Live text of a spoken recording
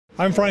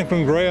I'm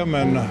Franklin Graham,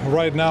 and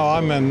right now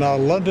I'm in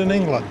London,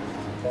 England.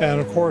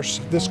 And of course,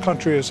 this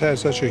country has had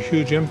such a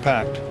huge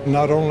impact,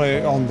 not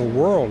only on the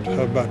world,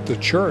 but the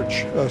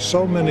church.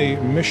 So many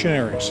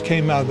missionaries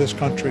came out of this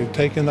country,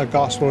 taking the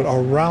gospel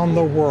around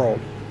the world.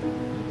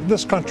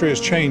 This country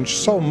has changed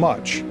so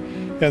much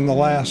in the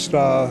last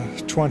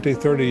 20,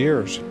 30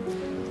 years.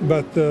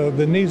 But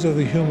the needs of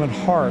the human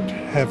heart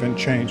haven't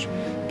changed.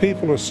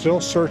 People are still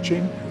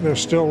searching, they're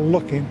still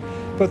looking,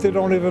 but they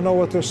don't even know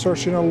what they're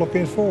searching or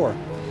looking for.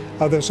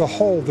 There's a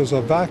hole, there's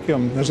a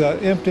vacuum, there's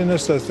that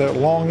emptiness, there's that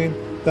longing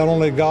that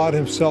only God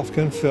Himself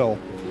can fill.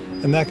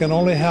 And that can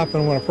only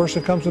happen when a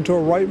person comes into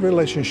a right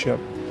relationship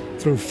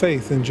through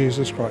faith in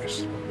Jesus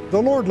Christ.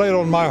 The Lord laid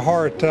on my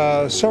heart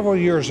several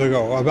years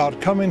ago about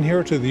coming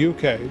here to the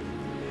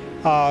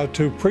UK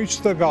to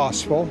preach the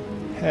gospel,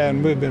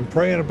 and we've been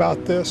praying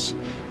about this,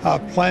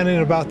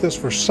 planning about this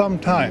for some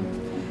time.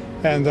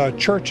 And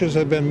churches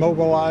have been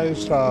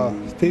mobilized,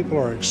 people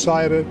are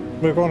excited.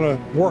 We're going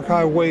to work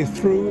our way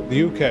through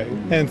the UK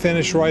and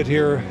finish right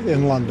here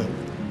in London.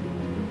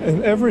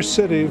 In every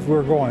city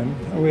we're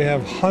going, we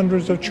have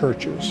hundreds of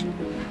churches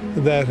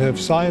that have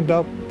signed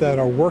up, that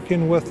are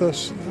working with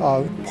us,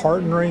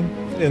 partnering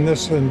in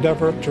this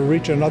endeavor to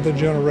reach another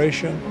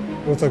generation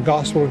with the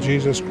gospel of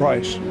Jesus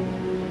Christ.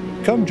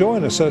 Come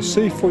join us,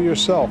 see for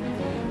yourself.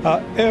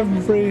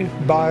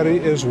 Everybody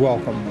is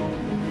welcome.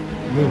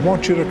 We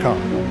want you to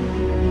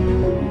come.